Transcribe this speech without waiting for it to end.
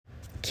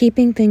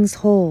Keeping Things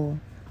Whole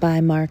by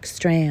Mark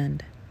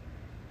Strand.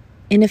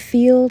 In a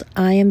field,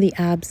 I am the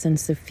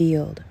absence of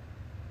field.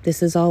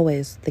 This is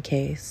always the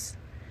case.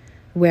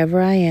 Wherever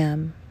I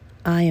am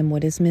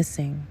what is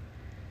missing.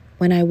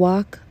 When I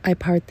walk, I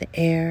part the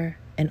air,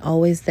 and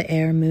always the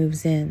air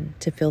moves in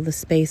to fill the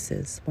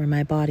spaces where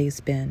my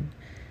body's been.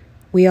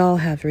 We all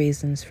have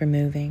reasons for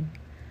moving.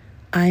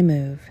 I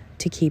move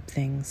to keep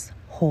things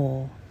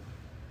whole.